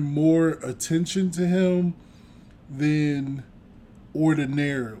even more attention to him than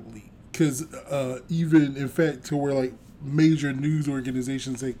ordinarily. Because even in fact, to where like major news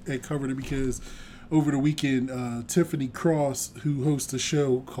organizations had covered it because over the weekend, Tiffany Cross, who hosts a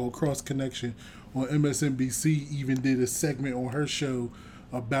show called Cross Connection on MSNBC, even did a segment on her show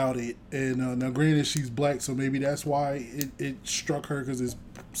about it. And now granted she's black, so maybe that's why it struck her, because it's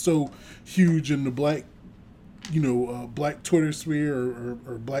so huge in the black black Twitter sphere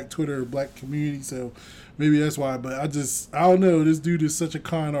or black Twitter or black community, so maybe that's why. But I don't know, this dude is such a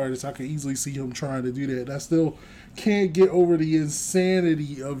con artist. I could easily see him trying to do that, and I still can't get over the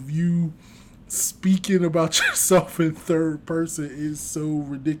insanity of you speaking about yourself in third person. Is so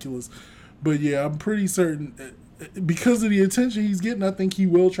ridiculous. But yeah, I'm pretty certain because of the attention he's getting, I think he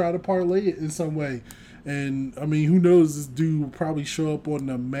will try to parlay it in some way. And I mean, who knows, this dude will probably show up on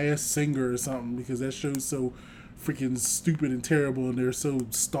The Masked Singer or something, because that show's so freaking stupid and terrible, and they're so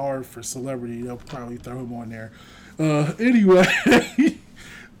starved for celebrity, they'll probably throw him on there. Anyway,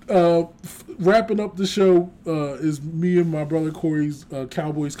 wrapping up the show is me and my brother Corey's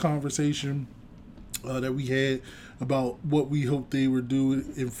Cowboys conversation that we had about what we hope they were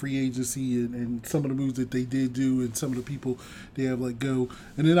doing in free agency and some of the moves that they did do and some of the people they have let go.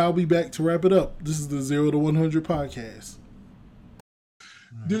 And then I'll be back to wrap it up. This is the 0 to 100 podcast.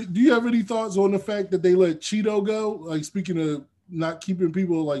 Do you have any thoughts on the fact that they let Cheeto go? Like, speaking of not keeping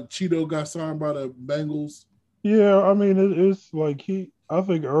people, like Cheeto got signed by the Bengals. Yeah, I mean, it's like I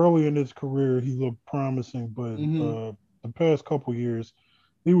think early in his career he looked promising, but the past couple years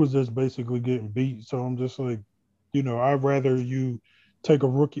he was just basically getting beat. So I'm just like, I'd rather you take a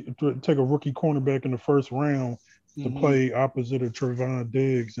rookie cornerback in the first round to play opposite of Trevon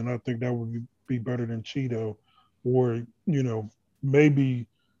Diggs, and I think that would be better than Cheeto, or maybe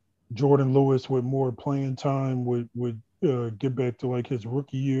Jordan Lewis with more playing time would get back to like his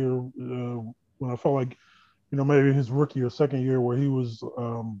rookie year when I felt like maybe his rookie or second year where he was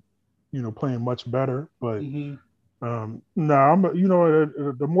playing much better, but. I'm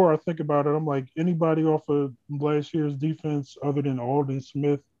the more I think about it, I'm like, anybody off of last year's defense other than Aldon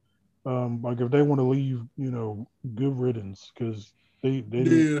Smith, like if they want to leave, good riddance, because they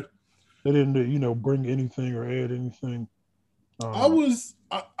didn't bring anything or add anything. I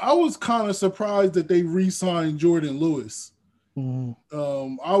was kind of surprised that they re-signed Jordan Lewis.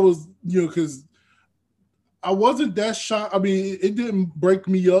 I was because I wasn't that shocked. I mean, it didn't break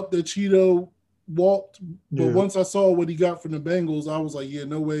me up that Cheeto walked, but once I saw what he got from the Bengals, I was like, yeah,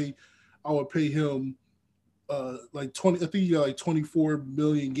 no way I would pay him like 20. I think he got like 24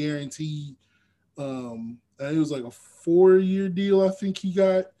 million guaranteed. And it was like a 4-year deal, I think he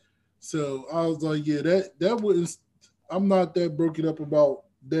got. So I was like, yeah, that wouldn't. I'm not that broken up about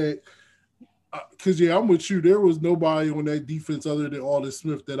that, because I'm with you. There was nobody on that defense other than Aldon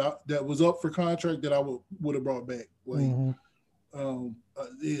Smith that was up for contract that I would have brought back. Like.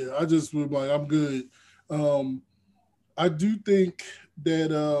 I just was like, I'm good. I do think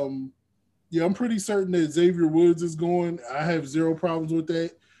that, I'm pretty certain that Xavier Woods is going. I have zero problems with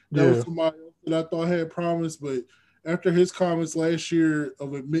that. That was somebody else that I thought had promise, but after his comments last year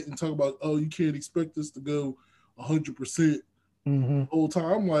of admitting, talking about, you can't expect us to go 100% the whole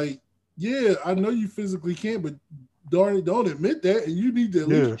time. I'm like, yeah, I know you physically can't, but darn it, don't admit that, and you need to at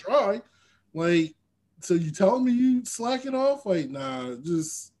least try. Like, so you telling me you slacking off? Like, nah,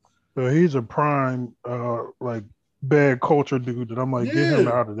 just. He's a prime, like, bad culture dude that I'm like, get him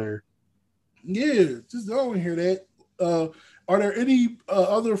out of there. Yeah, just don't hear that. Are there any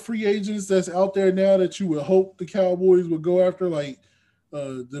other free agents that's out there now that you would hope the Cowboys would go after? Like,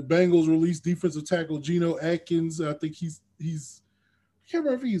 the Bengals released defensive tackle Geno Atkins. I think he's. I can't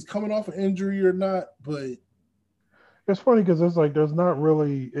remember if he's coming off an injury or not, but. It's funny because it's like there's not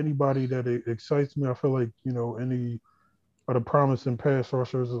really anybody that excites me. I feel like, any of the promising pass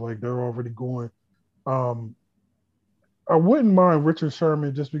rushers is like they're already going. I wouldn't mind Richard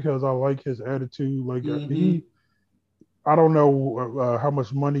Sherman just because I like his attitude. Like I don't know how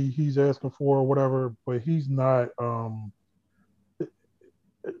much money he's asking for or whatever, but he's not. I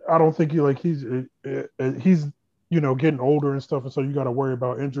don't think he's getting older and stuff, and so you got to worry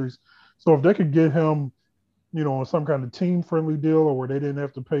about injuries. So if they could get him, on some kind of team-friendly deal or where they didn't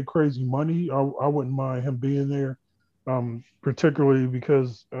have to pay crazy money, I wouldn't mind him being there, particularly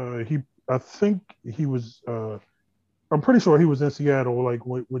because I think he was I'm pretty sure he was in Seattle, like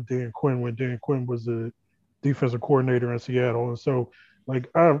with Dan Quinn, when Dan Quinn was the defensive coordinator in Seattle. And so, like,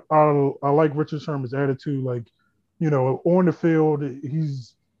 I like Richard Sherman's attitude. Like, on the field,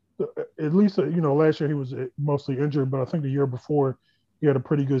 he's at least last year he was mostly injured, but I think the year before he had a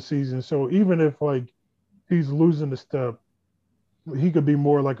pretty good season. So even if like he's losing a step, he could be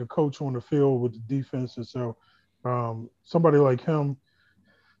more like a coach on the field with the defense. And so somebody like him,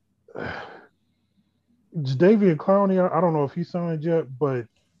 Jadeveon Clowney, I don't know if he signed yet, but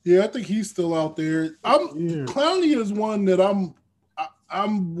yeah, I think he's still out there. Clowney is one that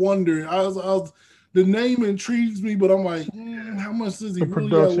I'm wondering. I was the name intrigues me, but I'm like, how much does he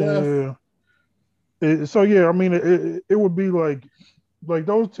really have left? Yeah. So yeah, I mean, it would be like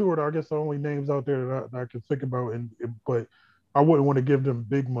those two are, I guess, the only names out there that I can think about, but I wouldn't want to give them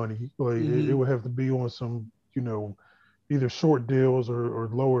big money. Like it would have to be on some, either short deals or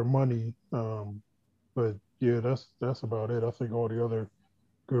lower money. But yeah, that's about it. I think all the other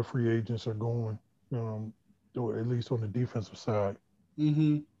good free agents are going, or at least on the defensive side.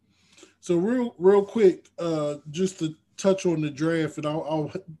 Mm-hmm. So real quick, just to touch on the draft, and I'll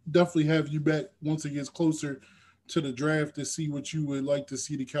definitely have you back once it gets closer to the draft to see what you would like to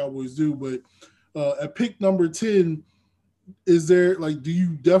see the Cowboys do. But at pick number 10, is there do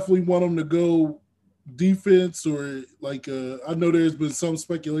you definitely want them to go defense, or I know there's been some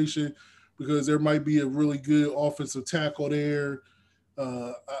speculation because there might be a really good offensive tackle there.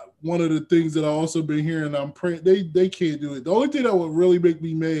 One of the things that I also been hearing, I'm praying they can't do it. The only thing that would really make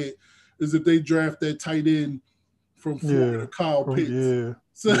me mad is if they draft that tight end from Florida, Kyle Pitts. Yeah.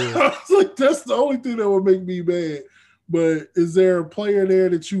 So I was like, that's the only thing that would make me mad. But is there a player there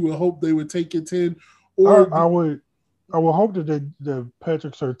that you would hope they would take at 10? Or I would hope that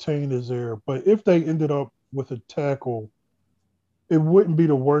Patrick Surtain is there. But if they ended up with a tackle, it wouldn't be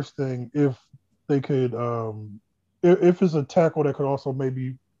the worst thing if they could if it's a tackle that could also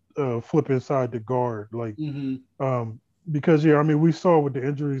maybe flip inside the guard, because we saw with the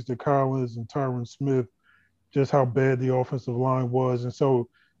injuries to Collins and Tyron Smith just how bad the offensive line was, and so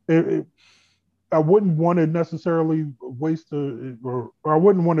I wouldn't want to necessarily or I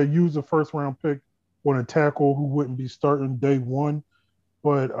wouldn't want to use a first round pick on a tackle who wouldn't be starting day one,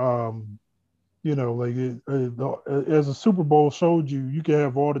 but as a Super Bowl showed you, you can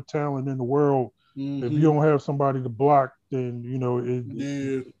have all the talent in the world. Mm-hmm. If you don't have somebody to block, then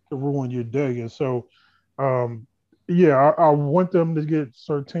it can ruin your day. And so, I want them to get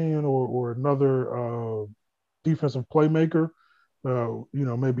Surtain or another defensive playmaker.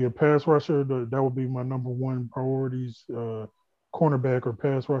 Maybe a pass rusher. That would be my number one priorities, cornerback or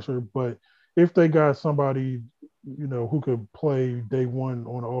pass rusher. But if they got somebody, who could play day one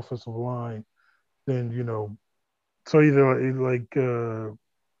on the offensive line, then so either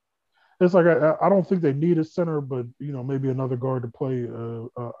it's like I don't think they need a center, but maybe another guard to play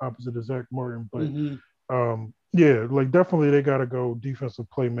opposite of Zach Martin. But definitely they got to go defensive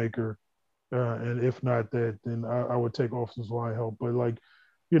playmaker, and if not that, then I would take offensive line help. But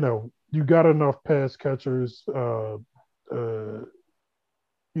you got enough pass catchers. I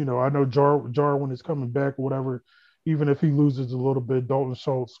know Jarwin is coming back or whatever. Even if he loses a little bit, Dalton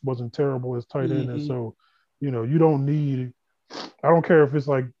Schultz wasn't terrible as tight end, and so you don't need. I don't care if it's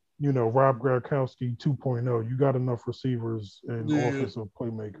Rob Gronkowski 2.0. You got enough receivers and offensive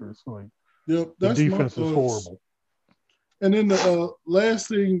playmakers. The defense is horrible. And then the last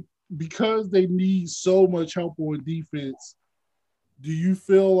thing, because they need so much help on defense, do you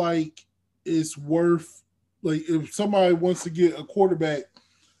feel like it's worth, if somebody wants to get a quarterback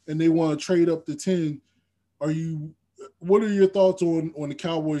and they want to trade up to 10, what are your thoughts on the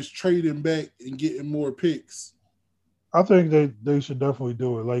Cowboys trading back and getting more picks? I think they should definitely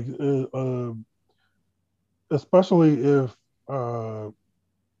do it. Especially if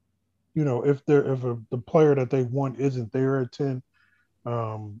if the player that they want isn't there at 10,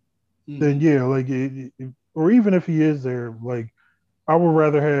 then or even if he is there, I would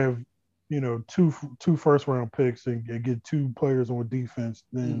rather have two first round picks and get two players on defense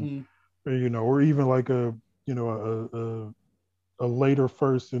than or even a later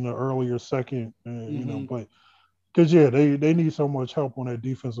first and an earlier second, but. Because they need so much help on that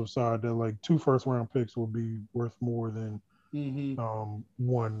defensive side that two first round picks will be worth more than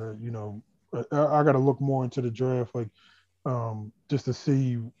one. I got to look more into the draft, just to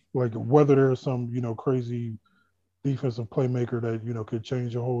see whether there's some crazy defensive playmaker that could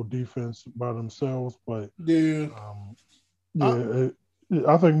change the whole defense by themselves. But I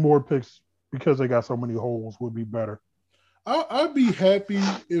think more picks because they got so many holes would be better. I'd be happy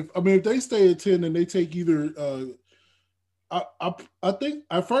if they stay at 10 and they take either. I think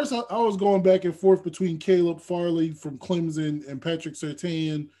at first I was going back and forth between Caleb Farley from Clemson and Patrick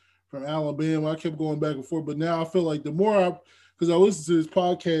Surtain from Alabama. I kept going back and forth, but now I feel like the more because I listen to this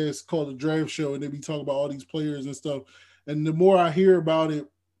podcast called The Draft Show and they be talking about all these players and stuff, and the more I hear about it,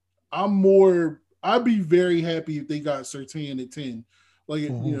 I'd be very happy if they got Surtain at 10. Like, you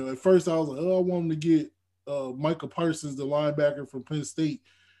know, at first I was like, oh, I want them to get Micah Parsons, the linebacker from Penn State.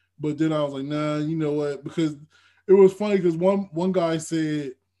 But then I was like, nah, you know what? Because it was funny because one guy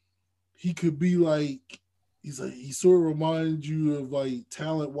said he could be like, he's like, he sort of reminds you of like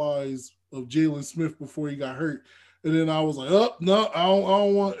talent-wise of Jalen Smith before he got hurt. And then I was like, oh, no, I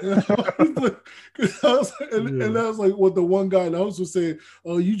don't want. And that was like what the one guy in the host was saying,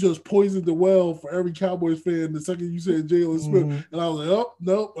 oh, you just poisoned the well for every Cowboys fan the second you said Jalen Smith. And I was like, oh,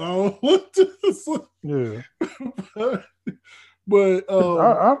 no, I don't want to. Yeah. But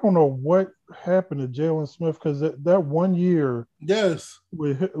I don't know what happened to Jalen Smith because that 1 year, yes,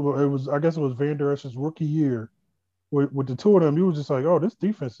 it was, I guess it was Van Der Esch's rookie year. With the two of them, you was just like, oh, this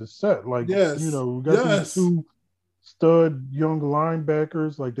defense is set. Like, you know, we got these two stud young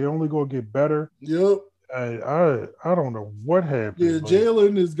linebackers. Like, they only gonna get better. Yep. I don't know what happened. Yeah,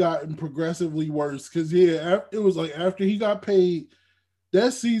 Jalen has gotten progressively worse because it was like after he got paid,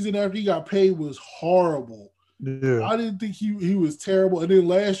 that season after he got paid was horrible. Yeah, I didn't think he was terrible, and then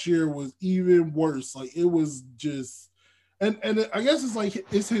last year was even worse. Like it was just, and I guess it's like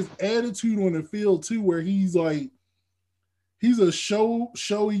it's his attitude on the field too, where he's like he's a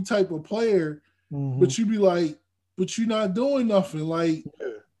showy type of player, but you be like, but you're not doing nothing. Like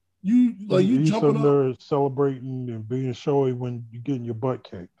you jumping up there celebrating and being showy when you're getting your butt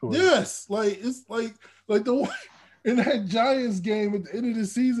kicked. Yes, like it's like the one in that Giants game at the end of the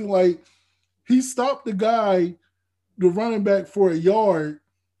season, like he stopped the guy, the running back, for a yard,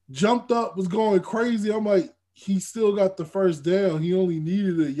 jumped up, was going crazy. I'm like, he still got the first down. He only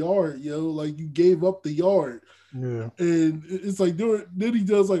needed a yard, like you gave up the yard. Yeah. And it's like then he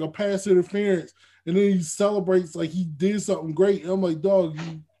does like a pass interference and then he celebrates like he did something great. And I'm like, dog,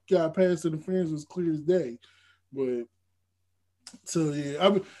 you got pass interference, was clear as day. But so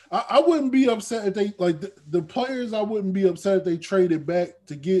yeah, I wouldn't be upset if they like the players. I wouldn't be upset if they traded back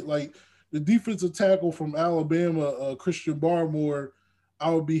to get like the defensive tackle from Alabama, Christian Barmore.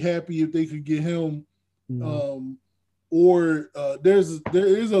 I would be happy if they could get him. Or there is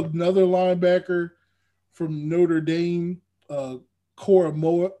another linebacker from Notre Dame, Cora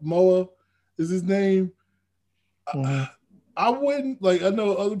Moa is his name. I wouldn't like. I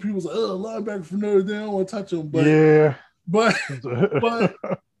know other people's like, oh, linebacker from Notre Dame, I don't want to touch him, but but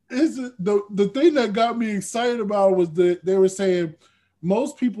it's the thing that got me excited about was that they were saying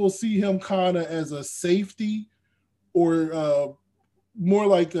most people see him kind of as a safety or more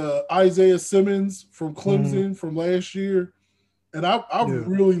like Isaiah Simmons from Clemson from last year. And I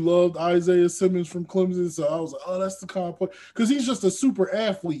really loved Isaiah Simmons from Clemson, so I was like, oh, that's the kind of player, because he's just a super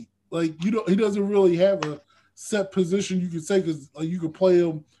athlete. Like he doesn't really have a set position you could say, because like, you could play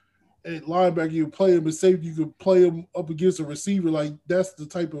him at linebacker, you could play him at safety, you could play him up against a receiver. Like that's the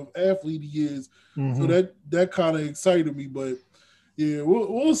type of athlete he is. So that kind of excited me. But yeah,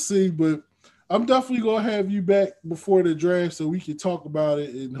 we'll see. But I'm definitely gonna have you back before the draft so we can talk about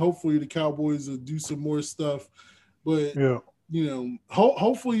it, and hopefully the Cowboys will do some more stuff. But you know,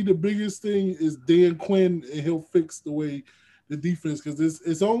 hopefully the biggest thing is Dan Quinn, and he'll fix the way the defense, because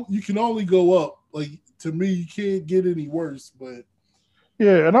it's all you can only go up. Like to me, you can't get any worse. But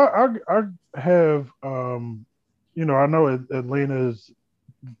yeah, and I have you know, I know Atlanta's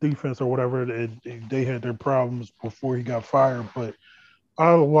defense or whatever, they had their problems before he got fired, but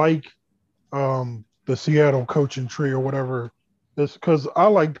I like the Seattle coaching tree or whatever. It's because I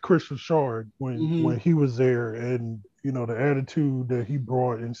liked Chris Richard when he was there, and you know the attitude that he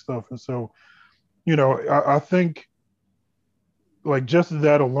brought and stuff. And so, you know, I think like just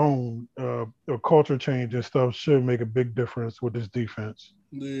that alone, a culture change and stuff should make a big difference with this defense.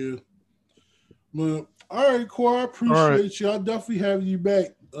 Yeah. Well, all right, Corey, I appreciate you. I'll definitely have you back.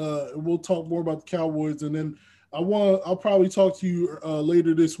 We'll talk more about the Cowboys, and then I'll probably talk to you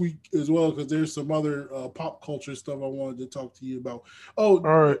later this week as well, because there's some other pop culture stuff I wanted to talk to you about. Oh,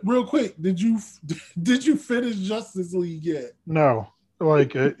 all right. Real quick, did you finish Justice League yet? No,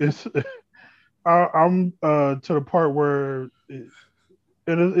 like I'm to the part where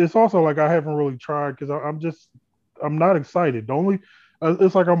it's also like I haven't really tried because I'm not excited. The only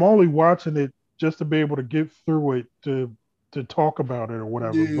it's like I'm only watching it just to be able to get through it to talk about it or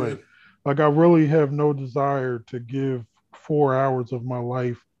whatever. Yeah. But like I really have no desire to give 4 hours of my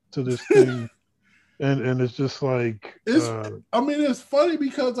life to this thing. and it's just like I mean, it's funny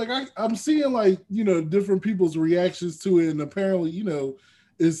because like I'm seeing like, you know, different people's reactions to it, and apparently, you know,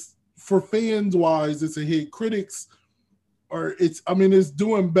 it's for fans wise, it's a hit. Critics it's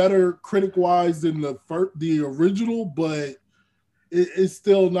doing better critic wise than the original, but it's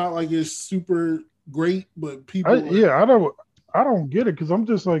still not like it's super great. But people I I don't get it because I'm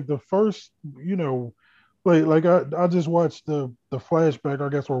just like the first, like I just watched the flashback, I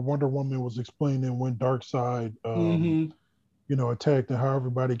guess, where Wonder Woman was explaining when Darkseid, attacked and how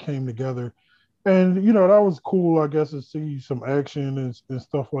everybody came together, and that was cool, I guess, to see some action and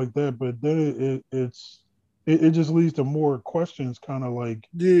stuff like that. But then it just leads to more questions, kind of like,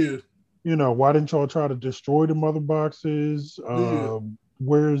 why didn't y'all try to destroy the mother boxes?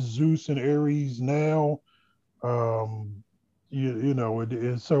 Where's Zeus and Ares now? Because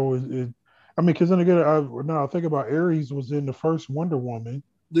then again, now I think about Ares was in the first Wonder Woman,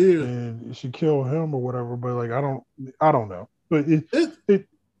 and she killed him or whatever. But like, I don't know. But it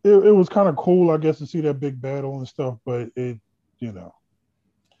was kind of cool, I guess, to see that big battle and stuff. But it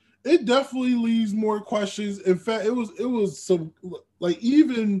definitely leaves more questions. In fact, it was some, like,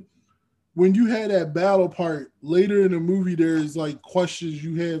 even when you had that battle part later in the movie, there's like questions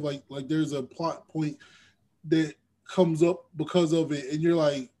you have, like there's a plot point that comes up because of it, and you're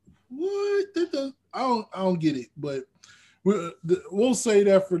like, what? I don't get it. But we'll say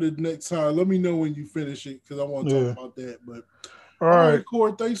that for the next time. Let me know when you finish it, because I want to talk about that. But all right,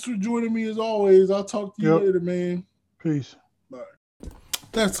 Corey, thanks for joining me as always. I'll talk to you later, man. Peace. Bye.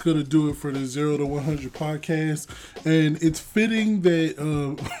 That's going to do it for the 0 to 100 podcast. And it's fitting that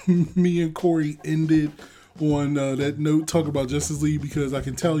me and Corey ended on that note, talk about Justice League, because I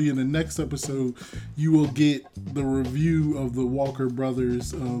can tell you in the next episode, you will get the review of the Walker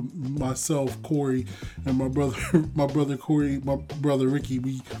brothers, myself, Corey, and my brother Corey, my brother Ricky.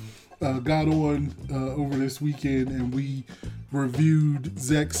 We got on over this weekend and we reviewed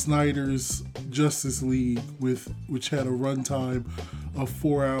Zack Snyder's Justice League, which had a runtime of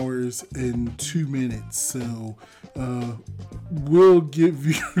 4 hours and 2 minutes. So we'll give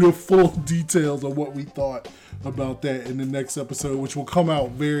you the full details of what we thought about that in the next episode, which will come out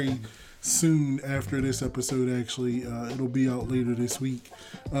very soon after this episode. Actually, it'll be out later this week.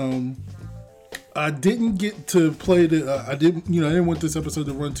 I didn't get to play I didn't want this episode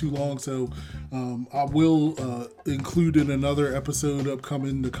to run too long, so I will include in another episode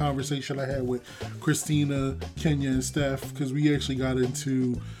upcoming the conversation I had with Christina, Kenya, and Steph, because we actually got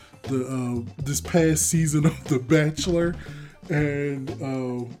into the this past season of The Bachelor, and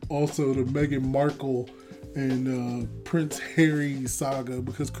also the Meghan Markle and Prince Harry saga,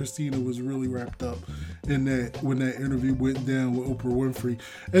 because Christina was really wrapped up in that when that interview went down with Oprah Winfrey.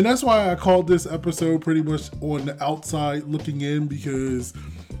 And that's why I called this episode pretty much on the outside looking in, because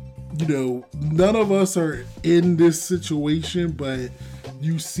none of us are in this situation, but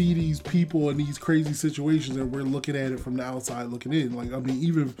you see these people in these crazy situations and we're looking at it from the outside looking in. Like, I mean,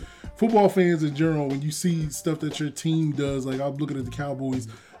 even football fans in general, when you see stuff that your team does, like I'm looking at the Cowboys,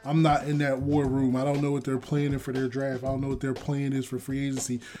 I'm not in that war room. I don't know what they're planning for their draft. I don't know what their plan is for free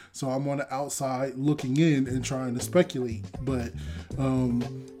agency. So I'm on the outside looking in and trying to speculate. But I'm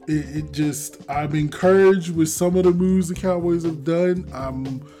encouraged with some of the moves the Cowboys have done.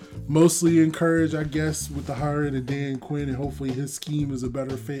 I'm mostly encouraged, I guess, with the hiring of Dan Quinn, and hopefully his scheme is a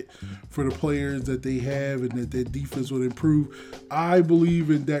better fit for the players that they have and that their defense would improve. I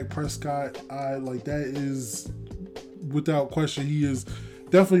believe in Dak Prescott. That is, without question, he is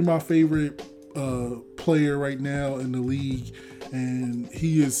definitely my favorite player right now in the league, and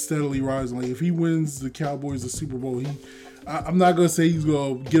he is steadily rising. Like, if he wins the Cowboys the Super Bowl, I'm not gonna say he's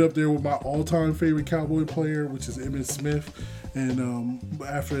gonna get up there with my all-time favorite Cowboy player, which is Emmitt Smith, and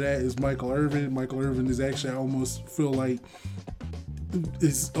after that is Michael Irvin. Michael Irvin is actually, I almost feel like,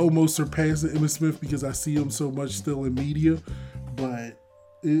 is almost surpassing Emmitt Smith because I see him so much still in media, but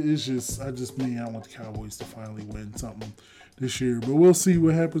it's just, I want the Cowboys to finally win something this year. But we'll see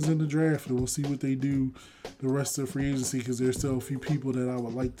what happens in the draft, and we'll see what they do the rest of the free agency, because there's still a few people that I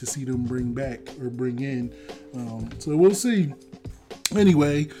would like to see them bring back or bring in. So we'll see.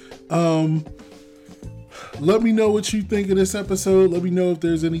 Anyway, let me know what you think of this episode. Let me know if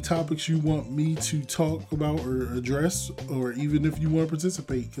there's any topics you want me to talk about or address, or even if you want to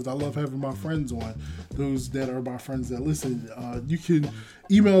participate, because I love having my friends on, those that are my friends that listen. You can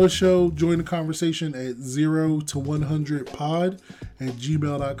email the show, join the conversation at 0 to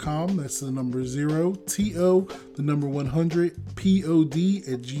 100pod@gmail.com. That's the number 0, TO, the number 100, POD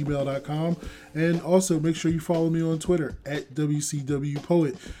 @gmail.com. And also make sure you follow me on Twitter at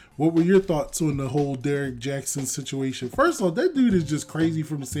WCWPoet. What were your thoughts on the whole Derek Jackson situation? First of all, that dude is just crazy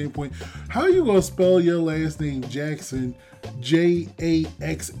from the standpoint, how you gonna spell your last name Jackson,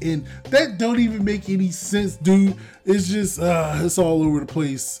 Jaxn? That don't even make any sense, dude. It's just, it's all over the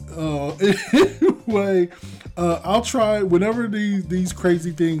place. Anyway, I'll try, whenever these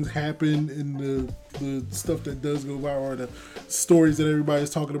crazy things happen in the stuff that does go viral, or the stories that everybody's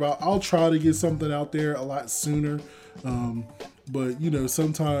talking about, I'll try to get something out there a lot sooner. But,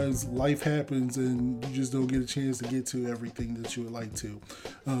 sometimes life happens and you just don't get a chance to get to everything that you would like to.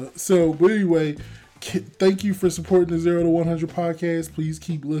 But anyway, thank you for supporting the 0 to 100 podcast. Please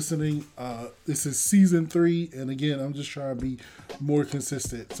keep listening. This is season 3. And again, I'm just trying to be more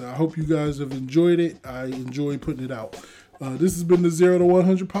consistent. So I hope you guys have enjoyed it. I enjoy putting it out. This has been the 0 to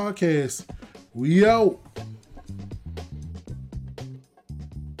 100 podcast. We out.